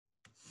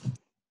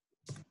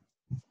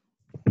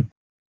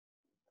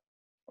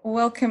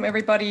Welcome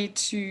everybody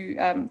to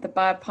the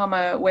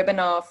BIOPAMA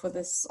webinar for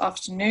this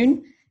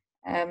afternoon.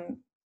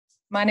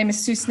 My name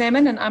is Sue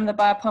Sneeman and I'm the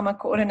BIOPAMA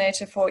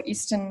coordinator for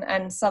Eastern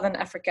and Southern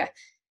Africa.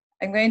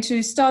 I'm going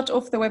to start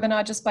off the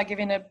webinar just by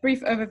giving a brief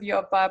overview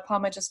of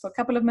BIOPAMA just for a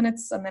couple of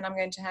minutes, and then I'm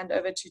going to hand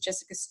over to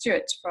Jessica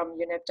Stewart from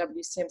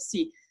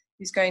UNEP-WCMC,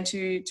 who's going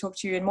to talk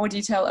to you in more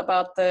detail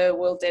about the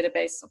World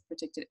Database of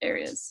Protected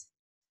Areas.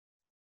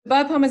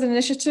 BIOPAMA is an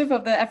initiative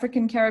of the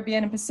African,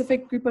 Caribbean and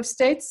Pacific Group of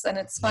States, and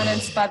it's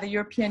financed by the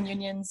European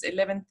Union's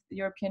 11th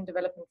European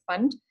Development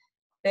Fund.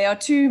 There are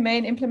two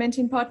main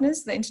implementing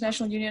partners, the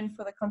International Union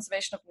for the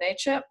Conservation of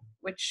Nature,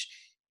 which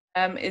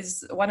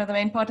is one of the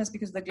main partners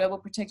because of the global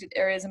protected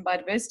areas and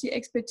biodiversity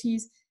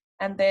expertise,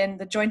 and then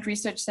the Joint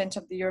Research Centre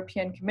of the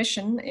European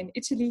Commission in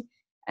Italy,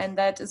 and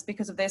that is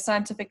because of their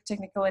scientific,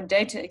 technical and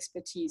data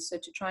expertise, so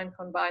to try and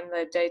combine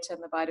the data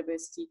and the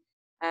biodiversity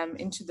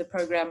into the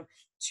program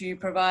to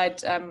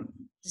provide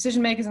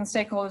decision makers and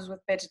stakeholders with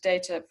better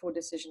data for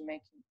decision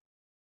making.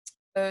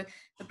 So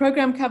the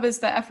program covers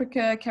the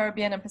Africa,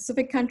 Caribbean and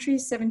Pacific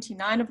countries,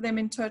 79 of them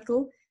in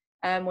total,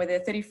 where there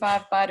are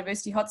 35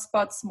 biodiversity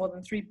hotspots, more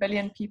than 3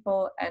 billion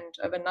people and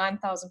over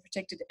 9,000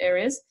 protected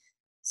areas.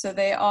 So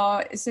there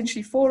are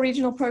essentially 4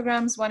 regional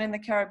programs, one in the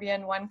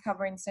Caribbean, one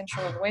covering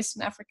Central and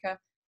Western Africa,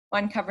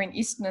 one covering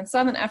Eastern and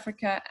Southern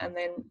Africa, and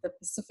then the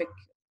Pacific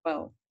as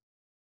well.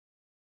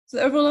 So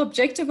the overall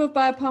objective of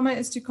BIOPAMA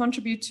is to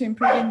contribute to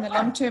improving the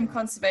long-term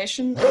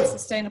conservation and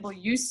sustainable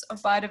use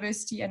of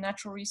biodiversity and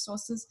natural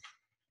resources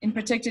in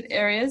protected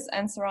areas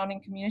and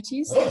surrounding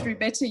communities through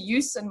better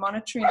use and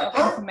monitoring of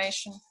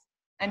information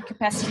and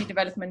capacity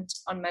development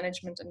on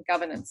management and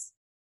governance.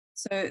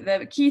 So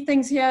the key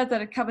things here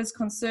that it covers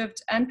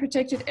conserved and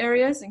protected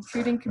areas,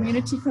 including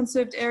community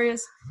conserved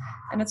areas,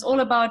 and it's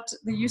all about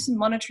the use and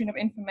monitoring of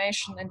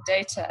information and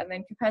data and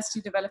then capacity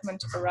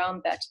development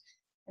around that.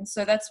 And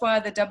so that's why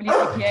the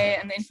WDPA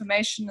and the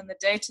information and the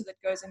data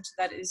that goes into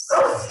that is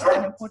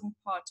an important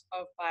part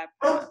of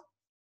BIOPAMA.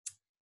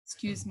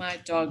 Excuse my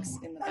dogs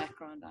in the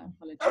background, I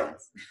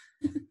apologize.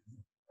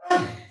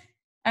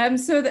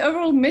 So the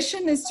overall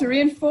mission is to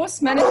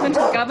reinforce management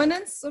and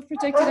governance of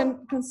protected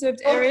and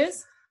conserved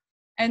areas.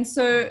 And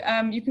so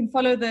you can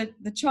follow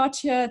the chart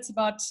here. It's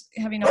about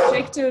having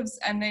objectives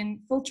and then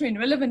filtering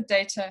relevant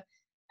data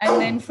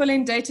and then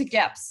filling data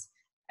gaps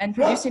and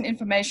producing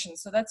information.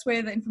 So that's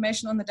where the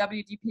information on the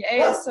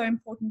WDPA is so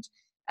important,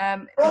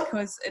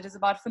 because it is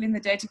about filling the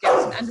data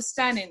gaps and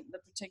understanding the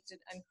protected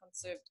and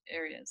conserved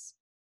areas.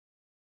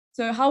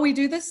 So how we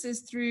do this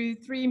is through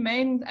 3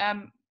 main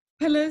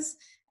pillars.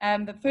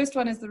 The first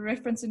one is the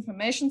reference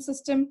information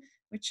system,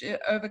 which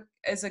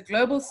is a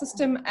global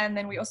system, and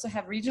then we also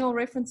have regional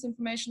reference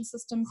information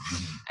systems,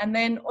 and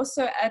then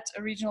also at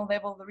a regional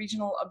level, the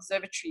regional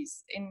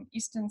observatories. In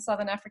Eastern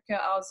Southern Africa,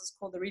 ours is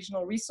called the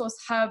Regional Resource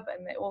Hub,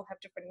 and they all have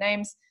different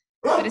names,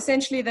 but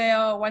essentially they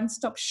are a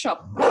one-stop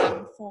shop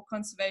for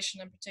conservation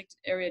and protected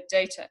area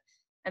data.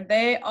 And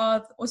they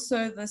are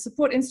also the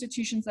support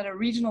institutions at a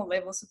regional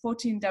level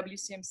supporting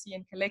WCMC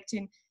in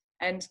collecting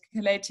and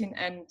collating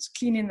and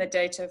cleaning the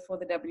data for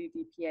the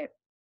WDPA.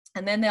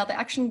 And then there are the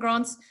action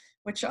grants,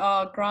 which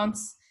are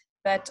grants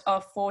that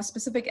are for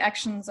specific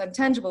actions and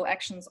tangible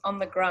actions on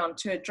the ground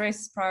to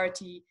address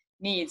priority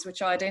needs,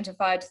 which are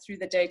identified through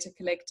the data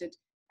collected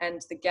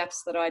and the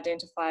gaps that are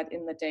identified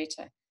in the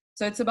data.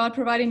 So it's about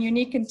providing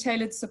unique and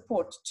tailored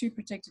support to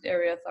protected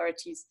area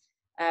authorities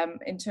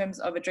in terms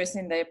of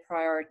addressing their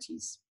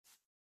priorities.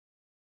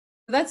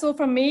 So that's all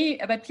from me,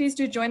 but please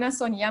do join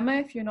us on Yammer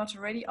if you're not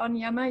already on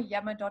Yammer,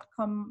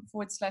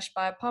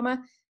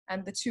 yammer.com/BIOPAMA.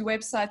 And the 2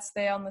 websites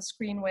there on the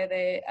screen where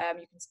they,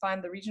 you can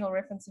find the regional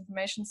reference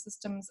information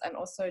systems and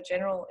also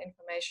general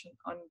information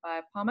on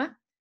BIOPAMA.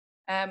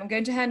 I'm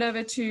going to hand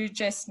over to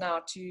Jess now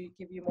to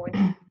give you more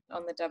information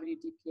on the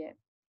WDPA.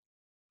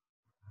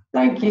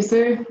 Thank you,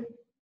 Sue.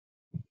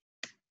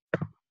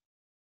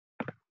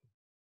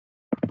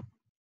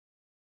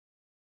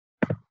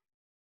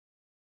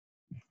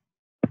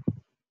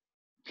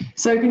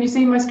 So can you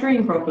see my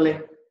screen properly?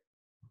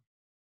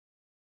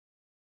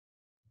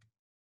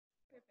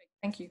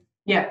 Thank you.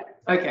 Yeah,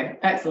 okay,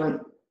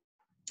 excellent.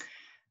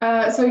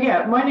 So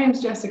yeah, my name's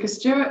Jessica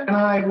Stewart and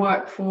I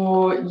work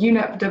for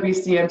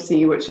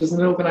UNEP-WCMC, which is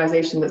an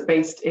organisation that's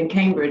based in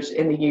Cambridge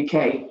in the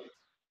UK.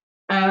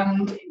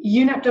 And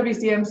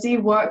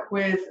UNEP-WCMC work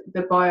with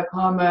the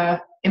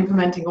BIOPAMA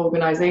implementing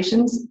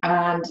organisations,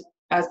 and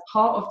as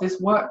part of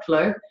this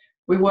workflow,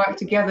 we work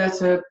together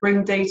to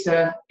bring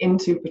data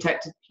into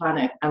Protected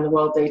Planet and the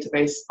World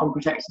Database on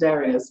Protected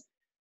Areas.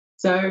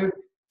 So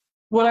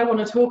what I want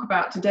to talk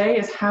about today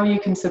is how you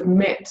can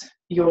submit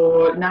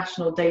your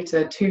national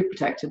data to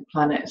Protected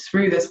Planet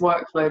through this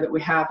workflow that we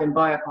have in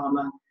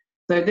BIOPAMA.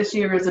 So this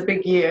year is a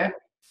big year,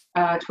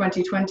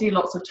 2020,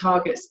 lots of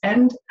targets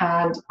end,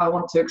 and I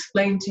want to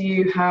explain to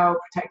you how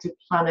Protected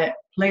Planet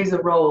plays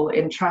a role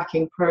in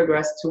tracking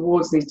progress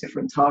towards these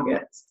different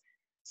targets.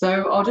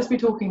 So I'll just be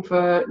talking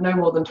for no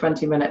more than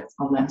 20 minutes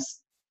on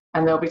this,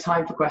 and there'll be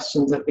time for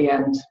questions at the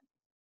end.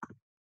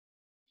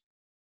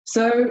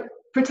 So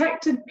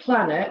Protected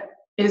Planet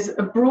is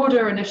a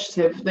broader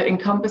initiative that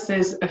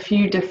encompasses a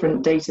few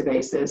different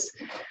databases.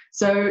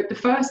 So the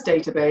first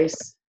database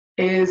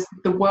is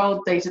the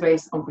World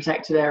Database on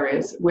Protected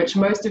Areas, which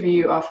most of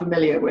you are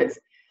familiar with.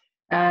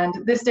 And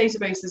this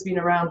database has been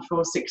around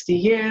for 60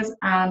 years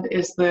and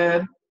is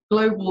the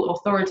global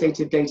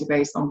authoritative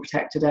database on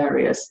protected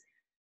areas.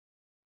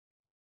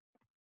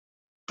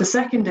 The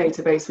second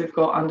database we've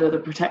got under the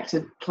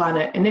Protected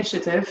Planet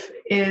Initiative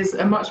is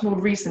a much more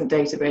recent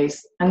database,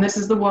 and this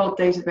is the World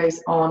Database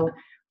on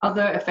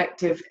Other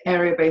Effective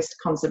Area-Based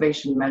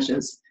Conservation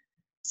Measures.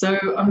 So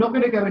I'm not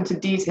going to go into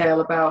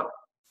detail about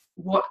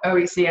what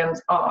OECMs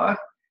are,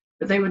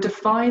 but they were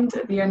defined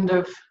at the end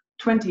of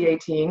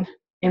 2018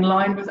 in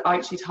line with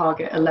Aichi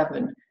Target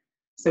 11.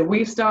 So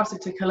we've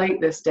started to collate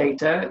this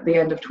data at the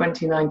end of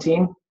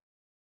 2019,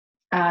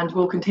 and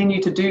we'll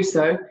continue to do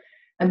so.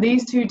 And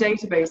these two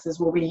databases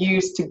will be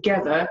used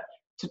together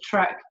to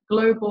track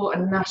global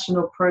and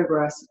national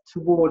progress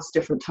towards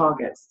different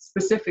targets,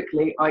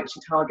 specifically Aichi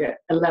Target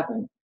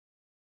 11.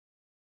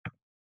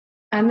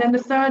 And then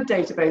the third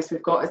database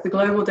we've got is the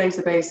Global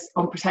Database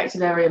on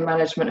Protected Area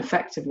Management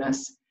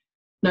Effectiveness,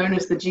 known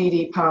as the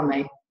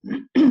WDPA.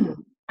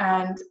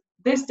 And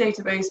this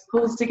database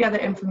pulls together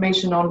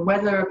information on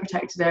whether a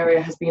protected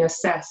area has been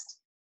assessed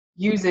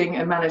using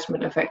a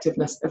management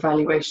effectiveness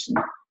evaluation.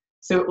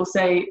 So it will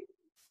say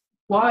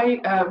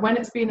when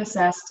it's been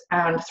assessed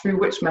and through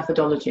which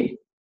methodology.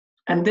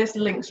 And this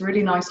links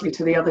really nicely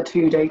to the other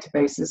two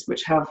databases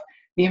which have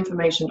the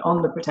information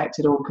on the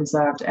protected or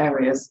conserved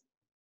areas.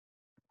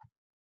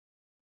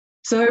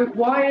 So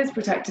why is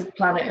Protected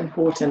Planet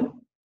important?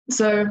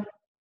 So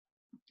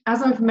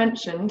as I've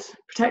mentioned,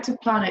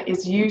 Protected Planet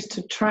is used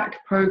to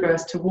track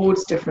progress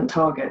towards different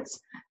targets.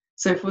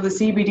 So for the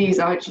CBD's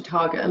Aichi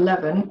Target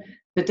 11,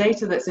 the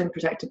data that's in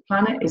Protected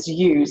Planet is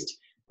used,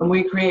 and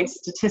we create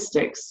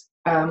statistics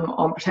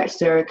on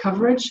protected area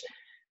coverage.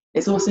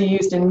 It's also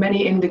used in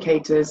many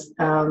indicators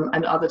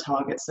and other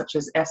targets such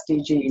as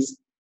SDGs.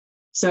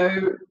 So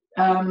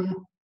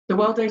the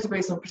World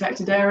Database on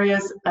Protected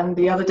Areas and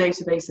the other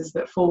databases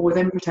that fall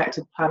within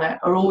Protected Planet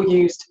are all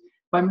used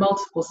by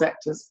multiple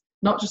sectors,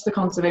 not just the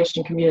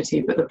conservation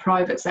community, but the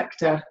private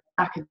sector,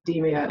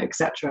 academia,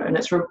 etc. And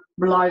it's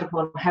relied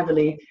upon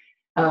heavily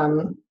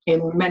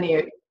in many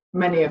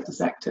of the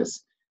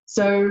sectors.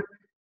 So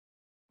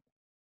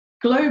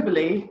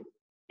globally,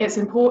 it's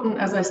important,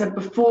 as I said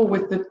before,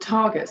 with the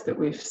targets that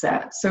we've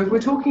set. So if we're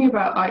talking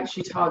about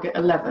Aichi Target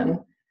 11,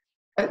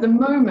 at the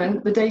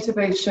moment, the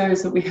database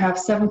shows that we have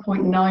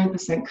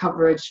 7.9%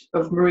 coverage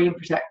of marine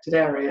protected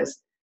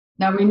areas.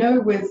 Now we know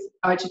with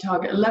Aichi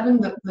Target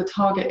 11 that the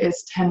target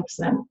is 10%.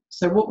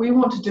 So what we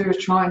want to do is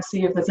try and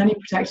see if there's any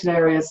protected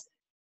areas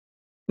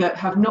that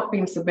have not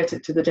been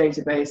submitted to the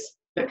database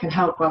that can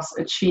help us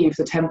achieve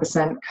the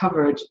 10%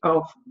 coverage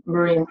of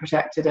marine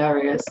protected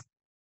areas.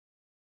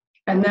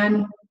 And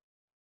then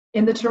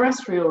in the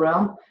terrestrial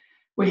realm,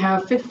 we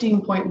have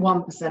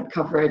 15.1%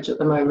 coverage at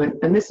the moment,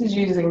 and this is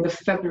using the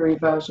February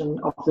version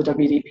of the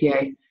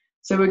WDPA.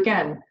 So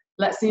again,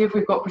 let's see if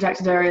we've got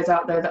protected areas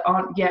out there that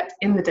aren't yet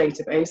in the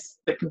database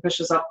that can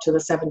push us up to the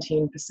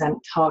 17%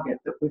 target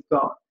that we've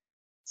got.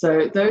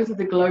 So those are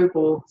the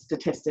global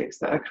statistics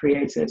that are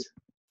created.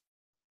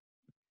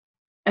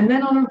 And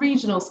then on a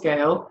regional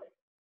scale,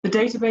 the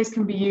database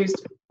can be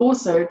used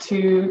also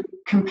to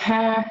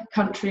compare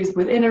countries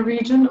within a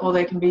region, or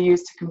they can be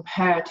used to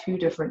compare two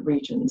different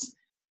regions.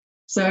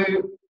 So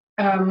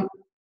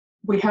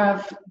we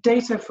have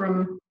data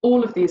from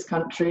all of these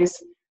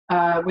countries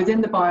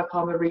within the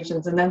BIOPAMA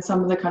regions, and then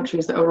some of the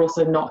countries that are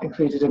also not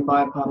included in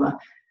BIOPAMA.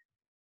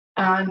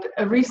 And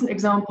a recent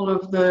example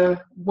of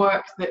the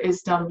work that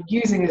is done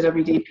using the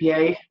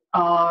WDPA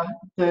are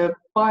the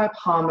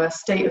BIOPAMA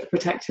State of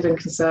Protected and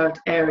Conserved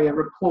Area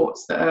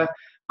reports that are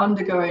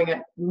undergoing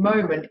at the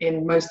moment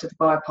in most of the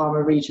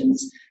BIOPAMA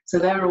regions. So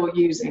they're all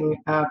using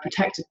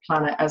Protected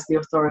Planet as the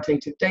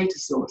authoritative data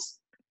source.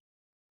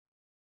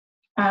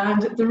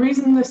 And the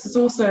reason this is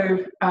also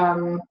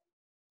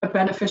a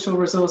beneficial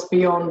resource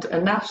beyond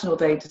a national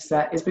data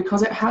set is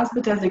because it has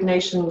the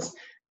designations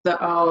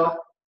that are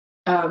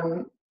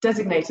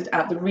designated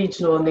at the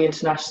regional and the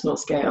international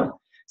scale.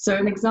 So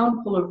an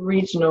example of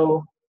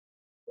regional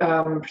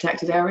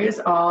protected areas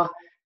are,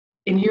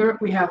 in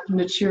Europe we have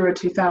Natura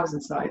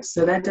 2000 sites,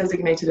 so they're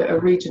designated at a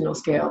regional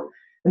scale.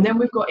 And then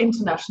we've got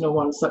international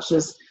ones such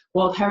as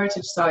World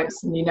Heritage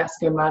Sites and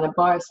UNESCO Man and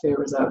Biosphere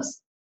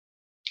Reserves.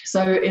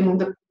 So in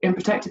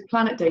Protected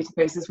Planet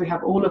databases, we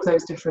have all of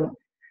those different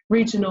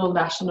regional,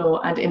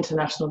 national, and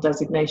international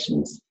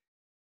designations.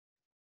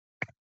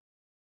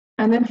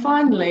 And then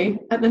finally,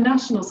 at the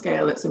national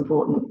scale, it's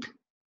important.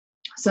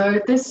 So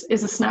this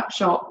is a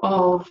snapshot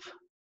of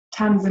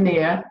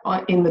Tanzania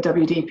in the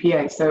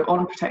WDPA, so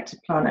on Protected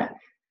Planet.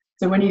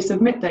 So when you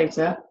submit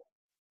data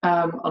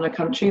on a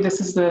country,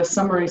 this is the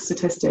summary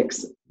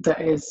statistics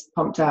that is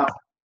pumped out.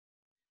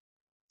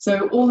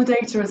 So all the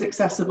data is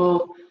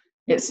accessible.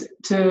 It's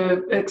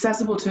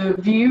accessible to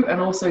view and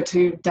also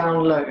to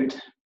download.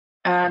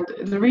 And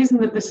the reason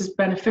that this is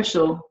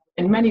beneficial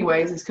in many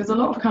ways is because a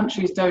lot of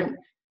countries don't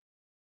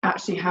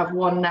actually have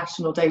one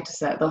national data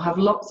set. They'll have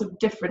lots of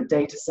different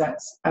data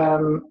sets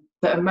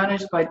that are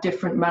managed by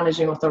different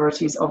managing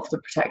authorities of the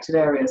protected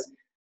areas.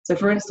 So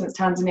for instance,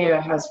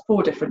 Tanzania has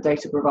 4 different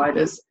data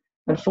providers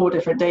and 4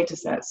 different data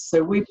sets.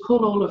 So we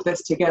pull all of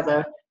this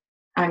together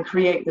and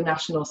create the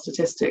national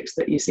statistics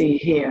that you see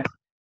here.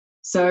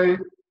 So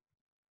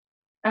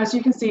as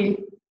you can see,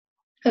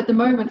 at the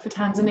moment for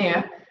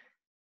Tanzania,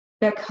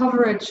 their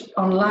coverage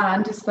on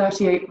land is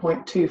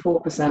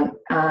 38.24%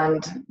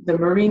 and the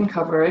marine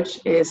coverage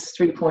is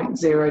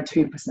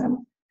 3.02%.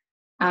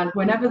 And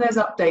whenever there's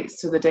updates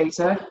to the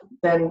data,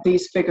 then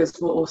these figures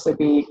will also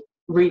be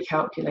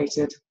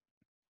recalculated.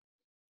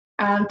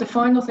 And the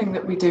final thing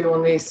that we do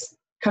on these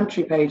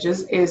country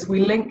pages is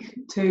we link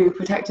to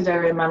protected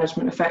area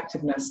management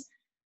effectiveness.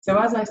 So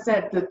as I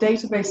said, the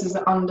databases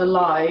that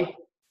underlie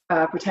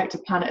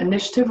Protected Planet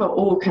Initiative are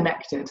all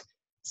connected.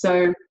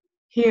 So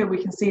here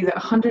we can see that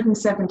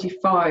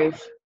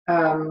 175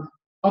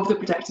 of the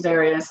protected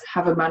areas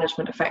have a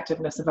management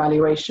effectiveness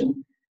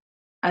evaluation.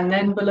 And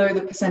then below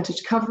the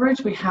percentage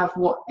coverage, we have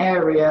what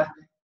area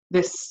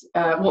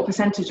what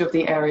percentage of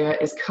the area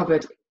is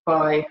covered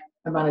by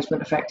a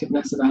management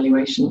effectiveness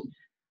evaluation.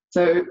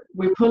 So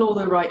we pull all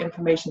the right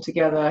information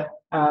together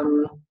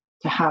to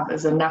have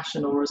as a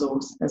national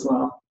resource as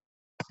well.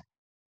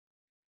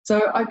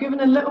 So I've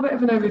given a little bit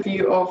of an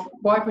overview of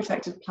why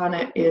Protected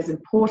Planet is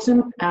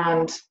important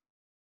and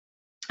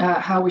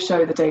how we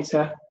show the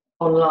data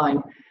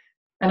online.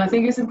 And I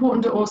think it's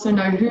important to also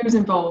know who's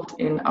involved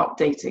in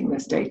updating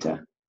this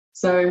data.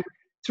 So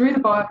through the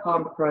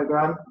BIOPAMA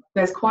program,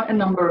 there's quite a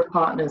number of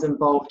partners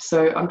involved.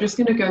 So I'm just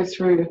going to go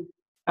through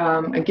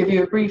and give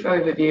you a brief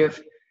overview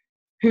of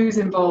who's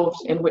involved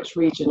in which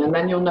region, and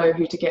then you'll know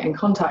who to get in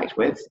contact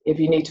with if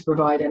you need to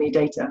provide any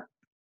data.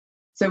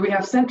 So we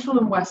have Central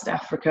and West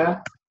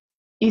Africa,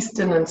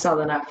 Eastern and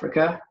Southern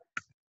Africa.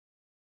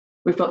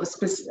 We've got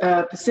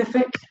the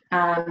Pacific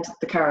and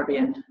the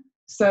Caribbean.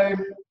 So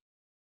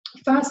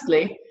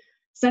firstly,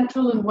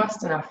 Central and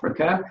Western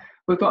Africa,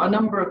 we've got a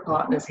number of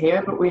partners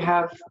here, but we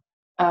have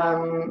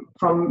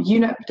from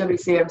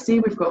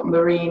UNEP-WCMC, we've got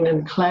Maureen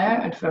and Claire,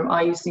 and from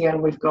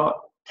IUCN, we've got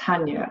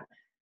Tanya.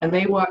 And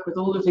they work with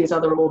all of these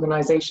other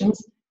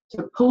organizations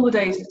to pull the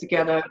data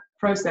together,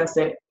 process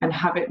it, and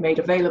have it made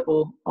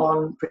available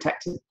on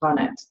Protected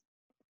Planet.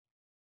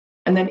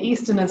 And then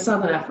Eastern and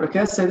Southern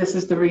Africa, so this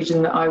is the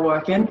region that I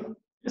work in.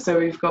 So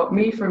we've got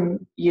me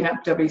from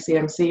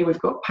UNEP-WCMC, we've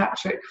got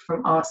Patrick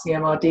from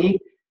RCMRD,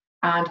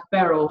 and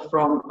Beryl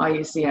from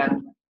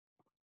IUCN.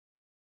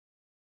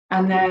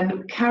 And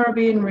then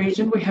Caribbean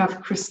region, we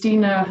have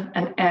Christina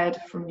and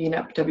Ed from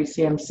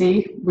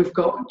UNEP-WCMC. We've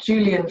got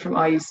Julian from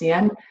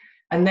IUCN,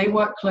 and they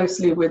work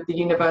closely with the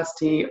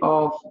University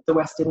of the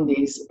West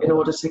Indies in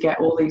order to get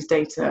all these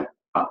data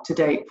up to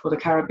date for the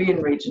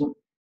Caribbean region.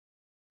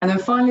 And then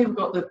finally, we've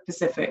got the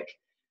Pacific.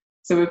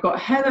 So we've got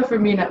Heather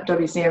from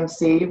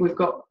UNEP-WCMC, we've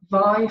got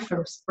Vi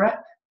from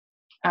SPREP,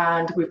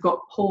 and we've got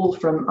Paul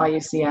from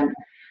IUCN.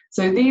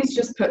 So these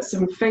just put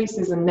some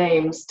faces and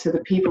names to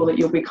the people that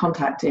you'll be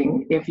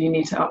contacting if you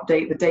need to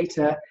update the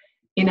data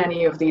in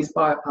any of these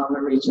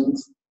BIOPAMA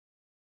regions.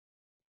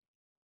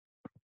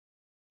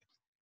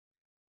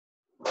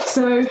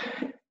 So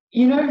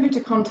you know who to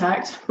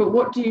contact, but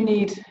what do you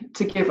need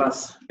to give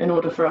us in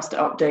order for us to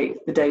update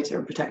the data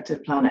in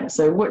Protected Planet?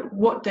 So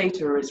what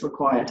data is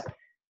required?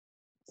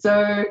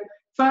 So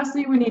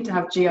firstly, we need to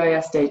have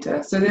GIS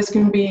data. So this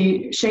can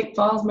be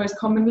shapefiles most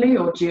commonly,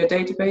 or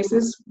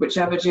geodatabases,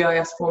 whichever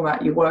GIS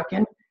format you work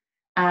in.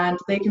 And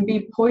they can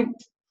be point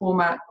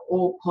format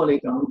or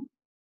polygon.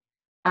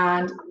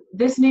 And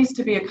this needs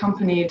to be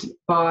accompanied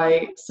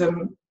by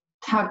some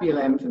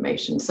tabular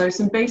information, so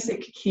some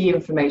basic key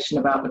information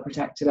about the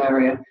protected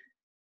area.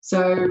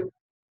 So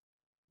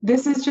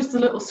this is just a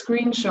little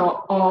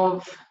screenshot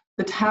of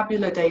the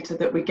tabular data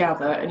that we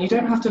gather, and you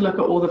don't have to look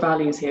at all the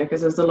values here because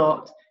there's a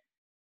lot,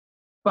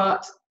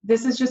 but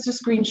this is just a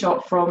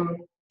screenshot from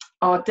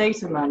our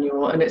data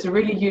manual, and it's a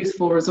really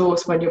useful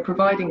resource when you're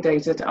providing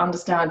data to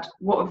understand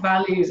what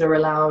values are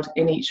allowed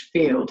in each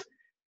field.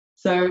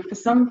 So for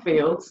some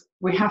fields,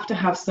 we have to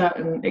have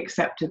certain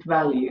accepted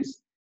values,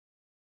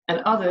 and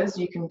others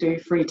you can do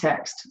free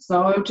text.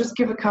 So I'll just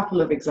give a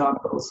couple of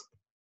examples.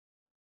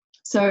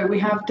 So we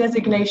have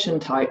designation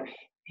type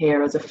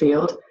here as a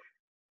field,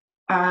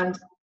 and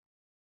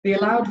the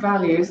allowed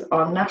values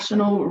are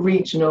national,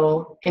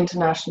 regional,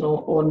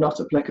 international, or not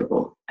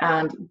applicable.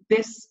 And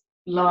this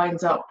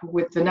lines up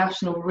with the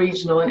national,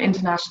 regional, and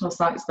international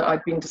sites that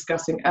I'd been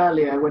discussing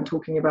earlier when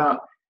talking about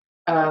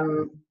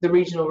the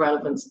regional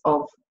relevance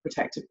of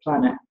Protected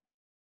Planet.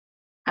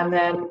 And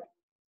then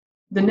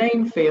the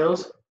name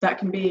field, that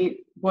can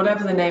be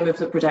whatever the name of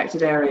the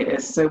protected area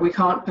is. So we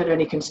can't put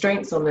any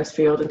constraints on this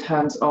field in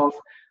terms of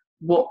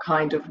what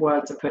kind of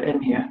words are put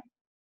in here.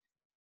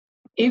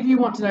 If you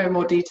want to know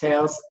more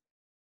details,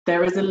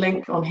 there is a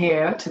link on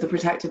here to the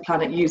Protected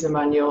Planet user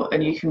manual,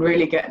 and you can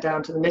really get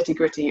down to the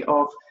nitty-gritty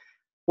of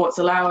what's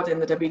allowed in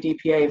the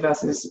WDPA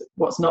versus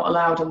what's not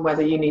allowed, and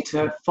whether you need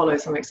to follow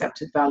some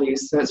accepted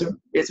values. So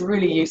it's a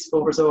really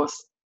useful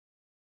resource.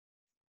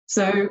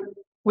 So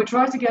we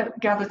try to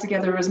gather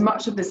together as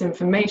much of this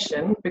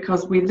information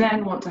because we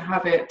then want to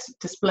have it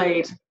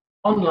displayed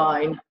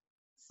online,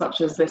 such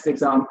as this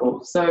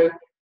example. So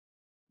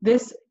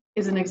this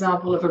is an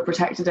example of a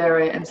protected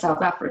area in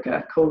South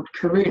Africa called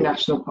Karoo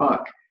National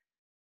Park.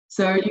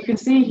 So you can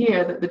see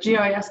here that the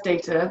GIS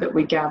data that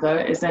we gather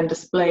is then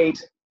displayed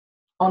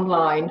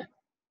online,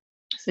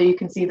 so you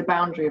can see the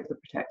boundary of the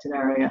protected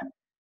area.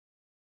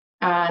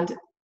 And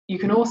you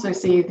can also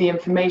see the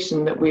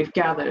information that we've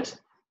gathered.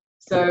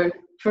 So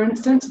for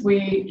instance,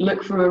 we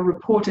look for a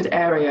reported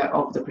area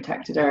of the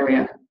protected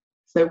area.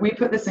 So we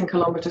put this in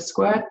kilometers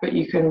squared, but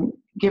you can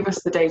give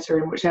us the data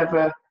in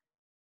whichever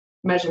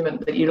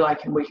measurement that you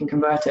like and we can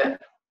convert it.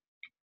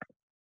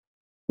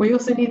 We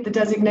also need the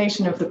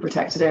designation of the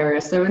protected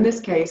area. So in this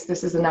case,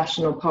 this is a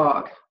national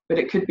park, but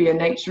it could be a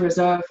nature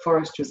reserve,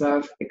 forest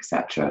reserve,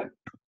 etc.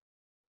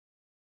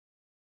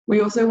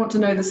 We also want to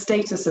know the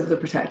status of the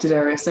protected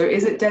area. So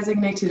is it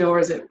designated or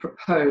is it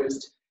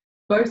proposed?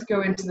 Both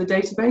go into the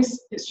database.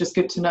 It's just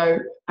good to know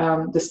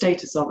the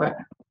status of it.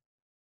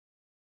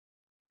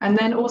 And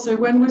then also,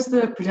 when was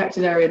the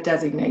protected area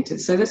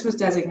designated? So this was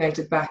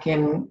designated back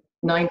in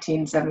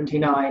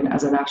 1979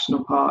 as a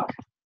national park.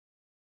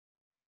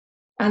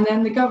 And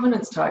then the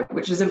governance type,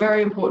 which is a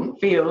very important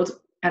field,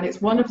 and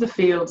it's one of the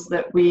fields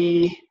that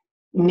we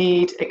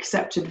need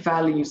accepted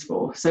values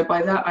for. So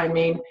by that I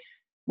mean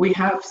we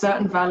have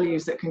certain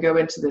values that can go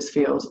into this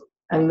field,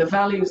 and the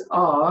values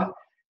are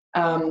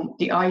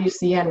the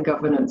IUCN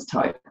governance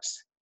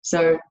types.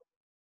 So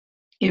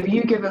if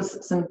you give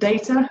us some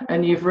data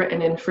and you've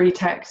written in free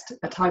text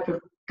a type of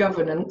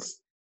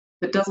governance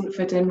that doesn't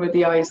fit in with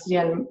the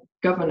IUCN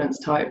governance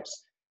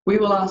types, we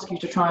will ask you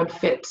to try and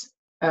fit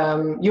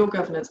your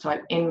governance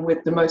type in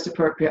with the most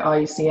appropriate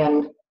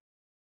IUCN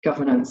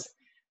governance.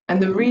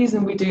 And the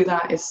reason we do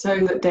that is so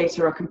that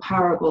data are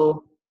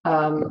comparable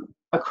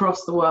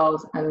across the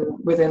world and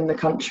within the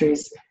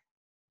countries.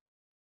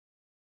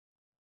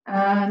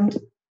 And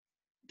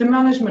the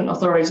management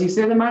authority.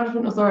 So the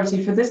management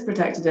authority for this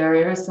protected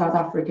area is South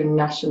African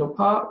National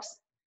Parks.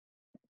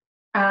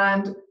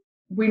 And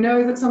we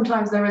know that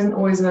sometimes there isn't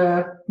always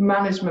a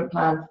management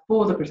plan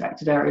for the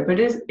protected area, but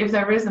if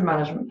there is a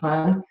management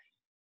plan,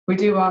 we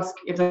do ask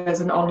if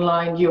there's an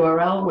online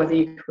URL, whether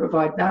you can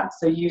provide that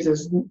so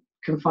users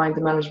can find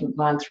the management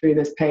plan through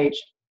this page.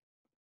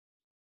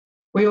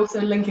 We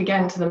also link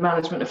again to the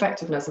management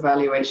effectiveness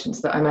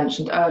evaluations that I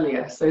mentioned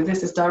earlier. So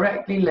this is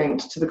directly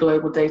linked to the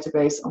global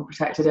database on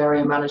protected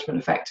area management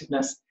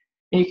effectiveness.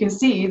 And you can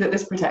see that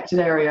this protected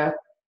area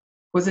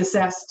was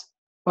assessed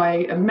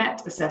by a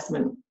MET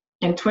assessment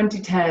in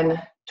 2010,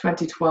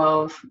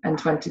 2012, and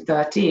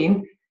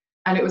 2013.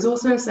 And it was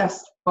also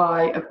assessed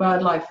by a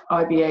BirdLife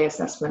IBA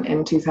assessment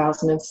in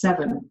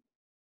 2007.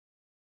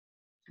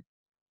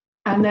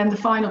 And then the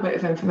final bit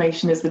of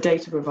information is the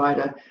data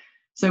provider.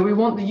 So we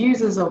want the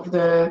users of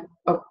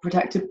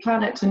Protected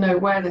Planet to know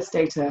where this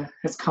data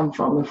has come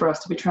from and for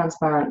us to be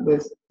transparent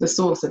with the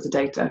source of the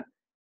data.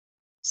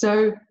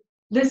 So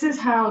this is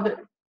how,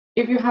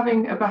 if you're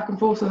having a back and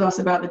forth with us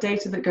about the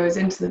data that goes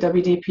into the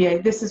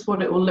WDPA, this is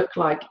what it will look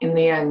like in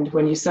the end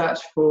when you search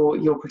for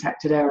your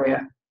protected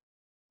area.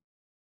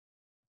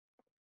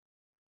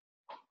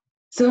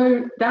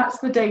 So that's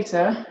the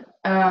data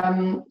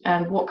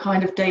and what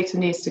kind of data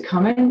needs to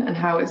come in and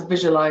how it's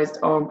visualized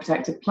on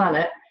Protected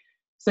Planet.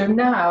 So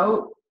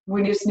now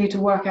we just need to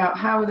work out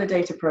how the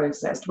data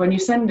processed. When you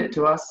send it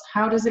to us,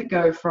 how does it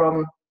go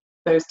from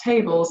those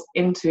tables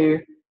into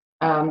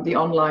the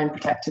online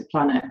Protected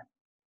Planet?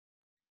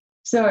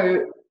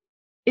 So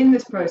in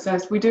this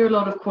process, we do a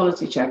lot of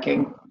quality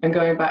checking and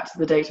going back to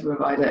the data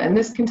provider. And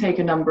this can take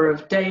a number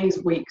of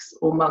days, weeks,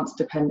 or months,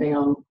 depending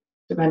on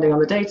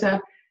the data.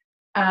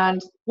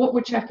 And what we're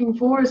checking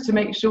for is to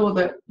make sure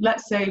that,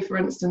 let's say, for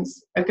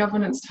instance, a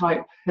governance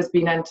type has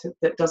been entered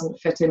that doesn't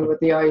fit in with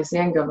the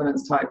IUCN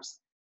governance types.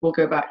 We'll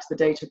go back to the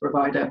data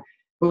provider.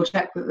 We'll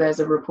check that there's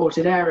a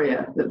reported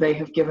area, that they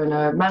have given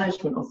a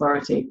management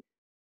authority.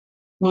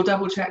 We'll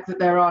double check that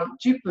there aren't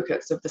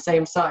duplicates of the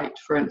same site,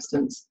 for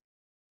instance.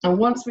 And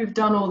once we've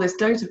done all this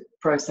data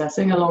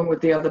processing, along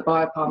with the other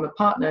BIOPAMA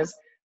partners,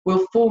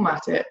 we'll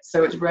format it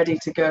so it's ready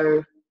to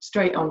go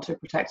straight onto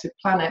Protected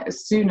Planet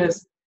as soon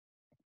as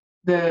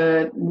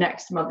the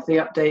next monthly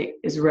update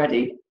is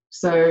ready.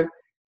 So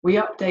we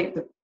update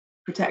the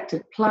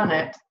Protected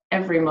Planet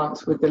every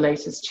month with the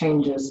latest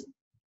changes.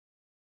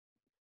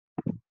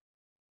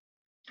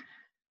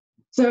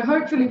 So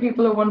hopefully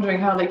people are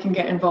wondering how they can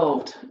get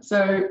involved.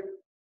 So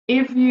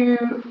if you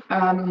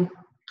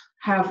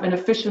have an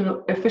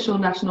official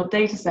national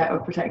data set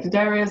of protected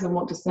areas and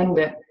want to send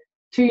it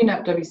to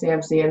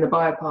UNEP-WCMC and the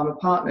BIOPAMA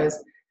partners,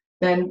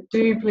 then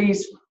do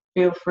please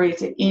feel free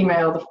to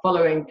email the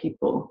following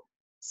people.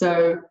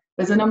 So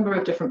there's a number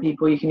of different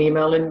people you can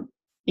email, and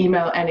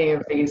email any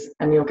of these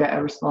and you'll get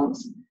a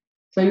response.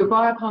 So your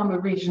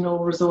BIOPAMA Regional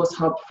Resource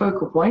Hub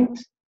focal point.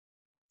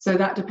 So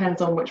that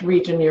depends on which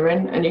region you're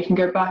in, and you can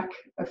go back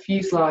a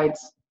few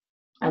slides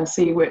and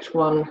see which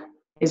one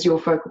is your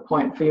focal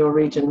point for your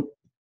region.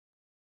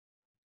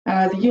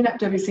 The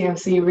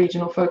UNEP-WCMC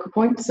regional focal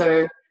point.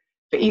 So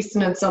for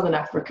Eastern and Southern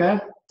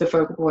Africa, the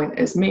focal point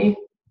is me,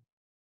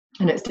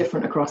 and it's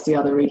different across the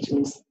other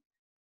regions.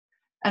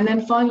 And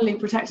then finally,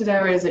 protected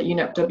areas at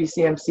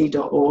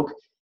UNEP-WCMC.org.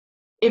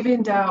 If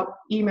in doubt,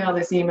 email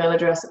this email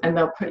address and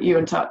they'll put you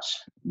in touch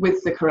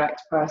with the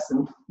correct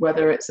person,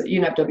 whether it's at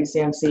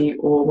UNEP-WCMC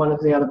or one of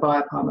the other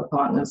BIOPAMA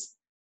partners.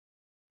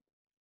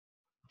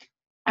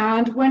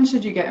 And when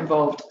should you get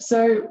involved?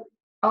 So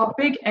our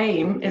big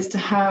aim is to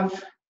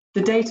have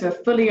the data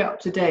fully up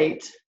to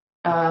date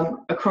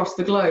across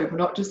the globe,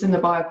 not just in the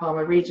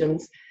BIOPAMA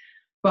regions,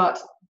 but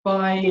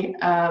by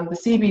the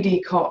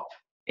CBD COP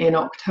in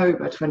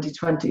October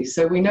 2020.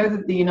 So we know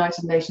that the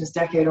United Nations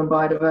Decade on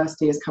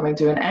Biodiversity is coming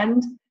to an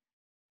end,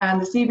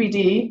 and the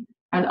CBD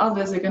and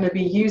others are going to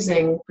be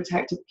using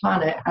Protected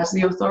Planet as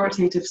the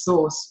authoritative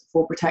source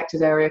for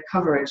protected area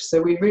coverage.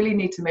 So we really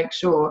need to make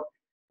sure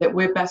that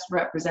we're best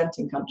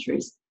representing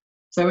countries.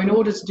 So in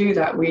order to do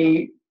that,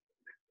 we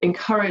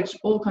encourage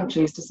all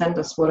countries to send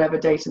us whatever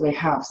data they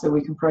have so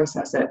we can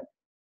process it.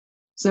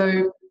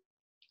 So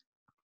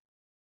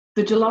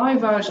the July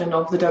version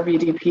of the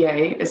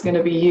WDPA is going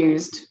to be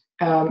used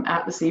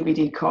at the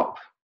CBD COP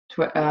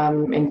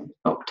in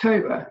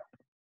October.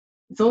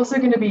 It's also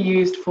going to be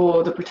used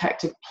for the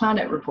Protected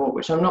Planet report,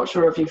 which I'm not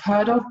sure if you've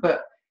heard of,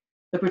 but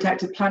the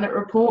Protected Planet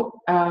report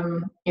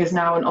is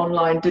now an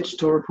online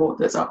digital report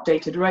that's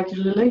updated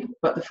regularly,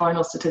 but the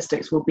final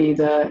statistics will be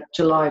the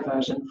July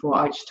version for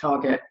Aichi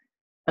Target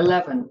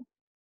 11.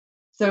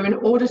 So in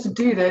order to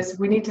do this,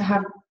 we need to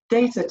have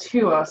data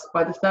to us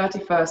by the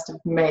 31st of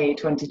May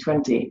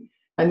 2020.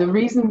 And the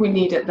reason we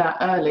need it that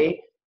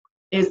early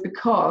is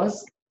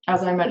because,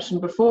 as I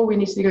mentioned before, we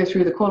need to go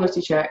through the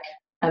quality check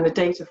and the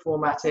data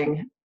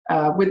formatting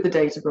with the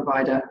data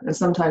provider. And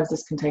sometimes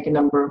this can take a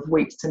number of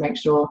weeks to make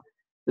sure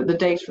that the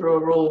data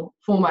are all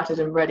formatted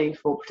and ready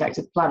for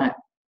Protected Planet.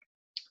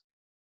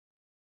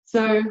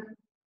 So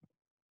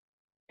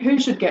who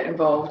should get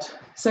involved?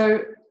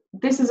 So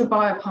this is a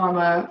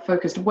BIOPAMA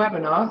focused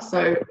webinar.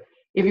 So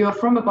if you're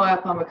from a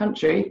BIOPAMA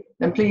country,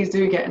 then please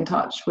do get in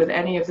touch with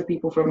any of the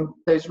people from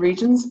those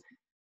regions.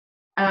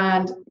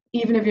 And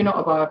even if you're not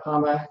a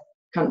BIOPAMA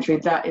country,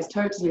 that is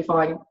totally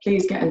fine.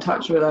 Please get in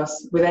touch with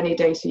us with any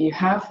data you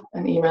have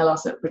and email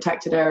us at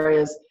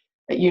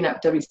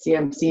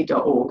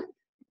protectedareas@unepwcmc.org.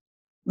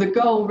 The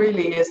goal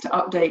really is to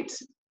update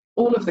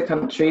all of the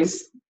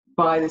countries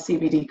by the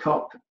CBD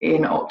COP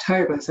in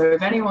October. So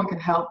if anyone can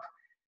help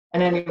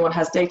and anyone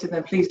has data,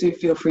 then please do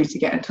feel free to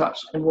get in touch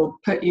and we'll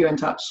put you in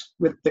touch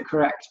with the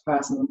correct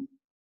person.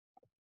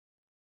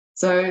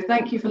 So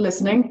thank you for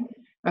listening.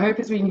 I hope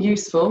it's been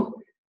useful.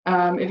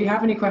 If you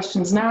have any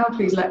questions now,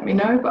 please let me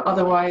know, but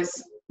otherwise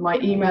my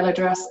email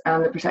address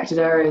and the Protected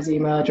Areas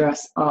email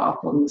address are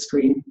up on the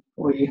screen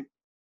for you.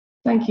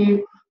 Thank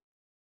you.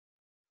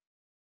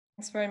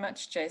 Thanks very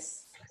much,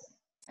 Jace.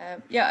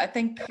 Yeah, I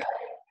think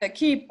the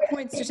key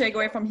points to take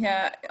away from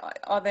here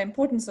are the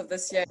importance of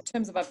this year in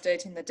terms of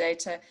updating the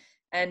data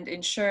and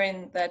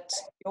ensuring that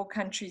your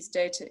country's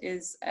data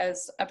is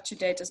as up to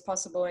date as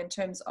possible in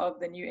terms of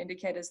the new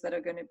indicators that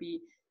are going to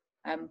be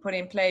put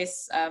in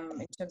place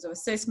in terms of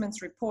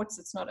assessments, reports.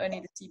 It's not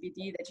only the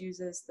CBD that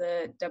uses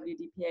the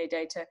WDPA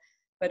data,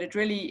 but it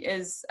really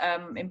is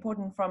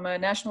important from a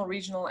national,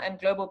 regional and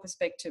global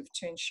perspective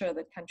to ensure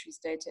that countries'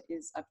 data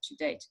is up to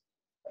date.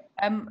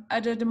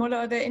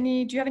 Ademola, do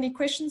you have any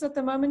questions at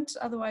the moment?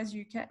 Otherwise,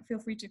 you can feel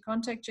free to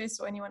contact Jess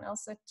or anyone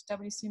else at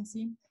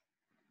WCMC.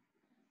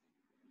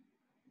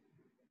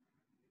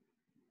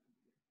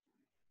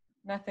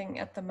 Nothing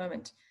at the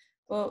moment.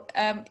 Well,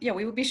 yeah,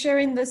 we will be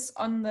sharing this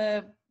on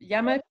the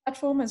Yammer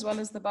platform as well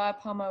as the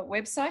BIOPAMA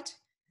website.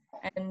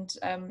 And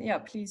yeah,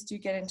 please do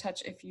get in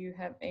touch if you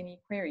have any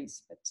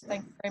queries. But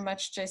thank you very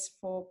much, Jess,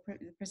 for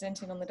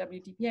presenting on the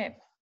WDPA.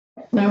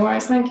 No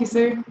worries. Thank you,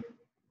 Sue.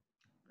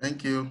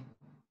 Thank you.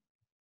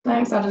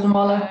 Thanks,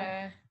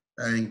 Ademola.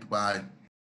 Bye.